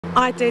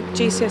I did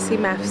GCSE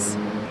Maths.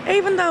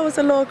 Even though I was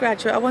a law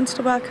graduate, I wanted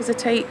to work as a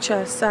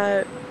teacher,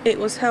 so it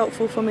was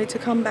helpful for me to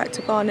come back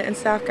to Barnet and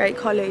Southgate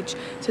College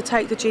to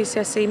take the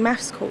GCSE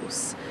Maths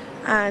course.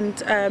 And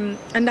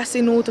that's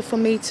in order for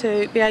me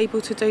to be able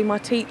to do my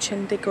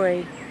teaching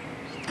degree.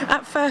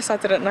 At first I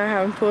didn't know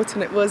how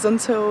important it was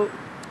until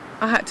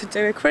I had to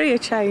do a career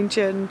change,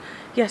 and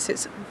yes,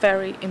 it's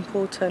very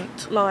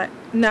important. Like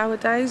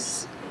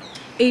nowadays,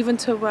 even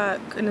to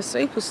work in a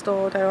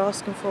superstore, they're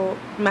asking for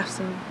maths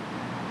and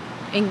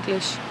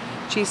English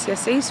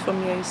GCSEs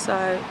from you,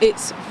 so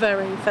it's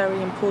very,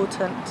 very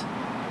important.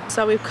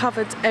 So we've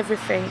covered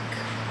everything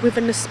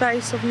within the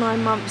space of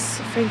 9 months,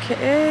 I think it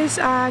is,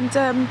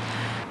 and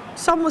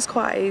some was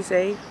quite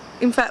easy,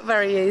 in fact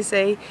very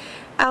easy.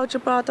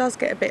 Algebra does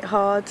get a bit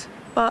hard,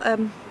 but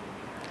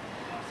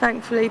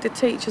thankfully the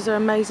teachers are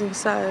amazing,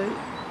 so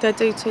they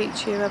do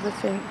teach you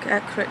everything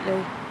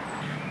accurately.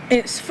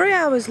 It's 3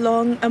 hours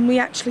long, and we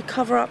actually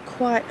cover up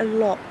quite a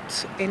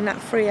lot in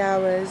that 3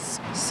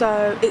 hours.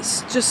 So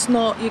it's just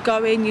not you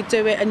go in, you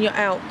do it and you're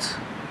out.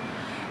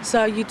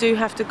 So you do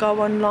have to go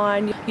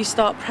online, you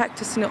start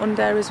practicing it on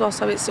there as well,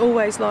 so it's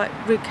always like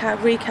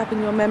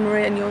recapping your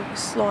memory, and you're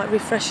like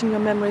refreshing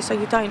your memory so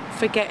you don't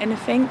forget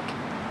anything.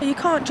 You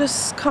can't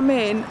just come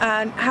in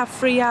and have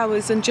 3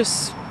 hours and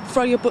just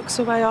throw your books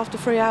away after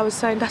 3 hours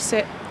saying that's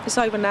it, it's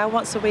over now,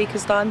 once a week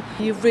is done.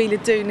 You really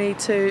do need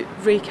to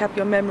recap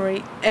your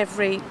memory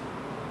every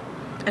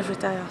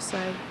day, I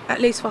say,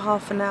 at least for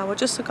half an hour,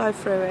 just to go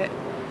through it.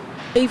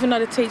 Even though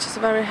the teachers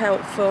are very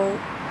helpful,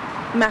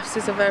 maths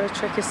is a very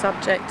tricky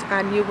subject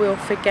and you will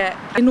forget.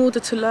 In order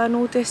to learn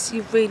all this,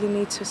 you really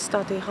need to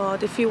study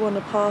hard. If you want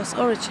to pass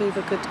or achieve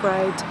a good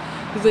grade,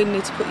 you really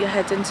need to put your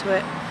head into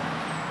it.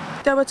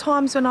 There were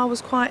times when I was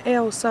quite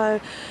ill,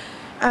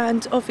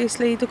 and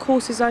obviously the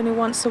course is only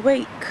once a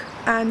week,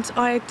 and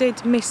I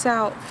did miss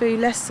out a few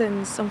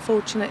lessons,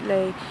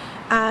 unfortunately.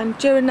 And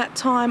during that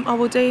time I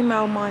would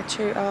email my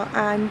tutor,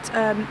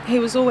 and he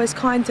was always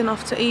kind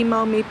enough to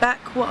email me back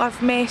what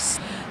I've missed,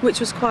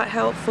 which was quite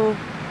helpful.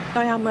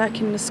 I am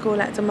working in the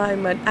school at the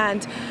moment,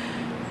 and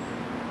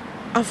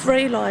I've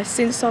realised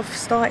since I've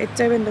started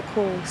doing the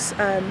course,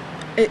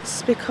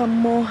 it's become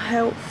more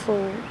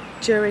helpful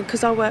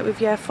because I work with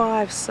year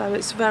 5, so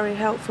it's very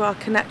helpful. I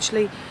can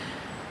actually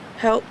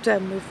help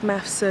them with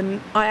maths,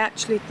 and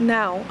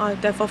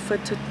they've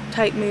offered to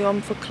take me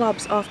on for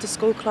clubs, after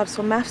school clubs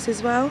for maths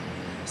as well.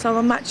 So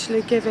I'm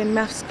actually giving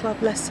maths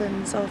club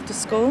lessons after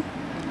school,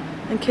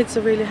 and kids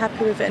are really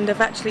happy with it, and they've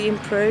actually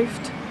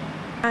improved,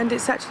 and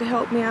it's actually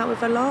helped me out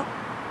with a lot.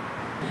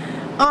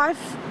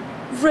 I've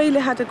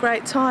really had a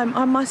great time.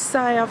 I must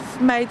say I've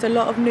made a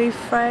lot of new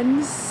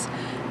friends,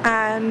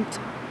 and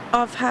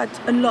I've had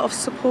a lot of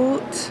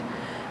support,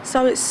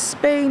 so it's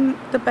been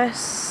the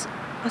best,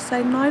 I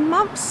say, 9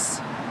 months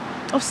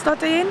of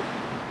studying.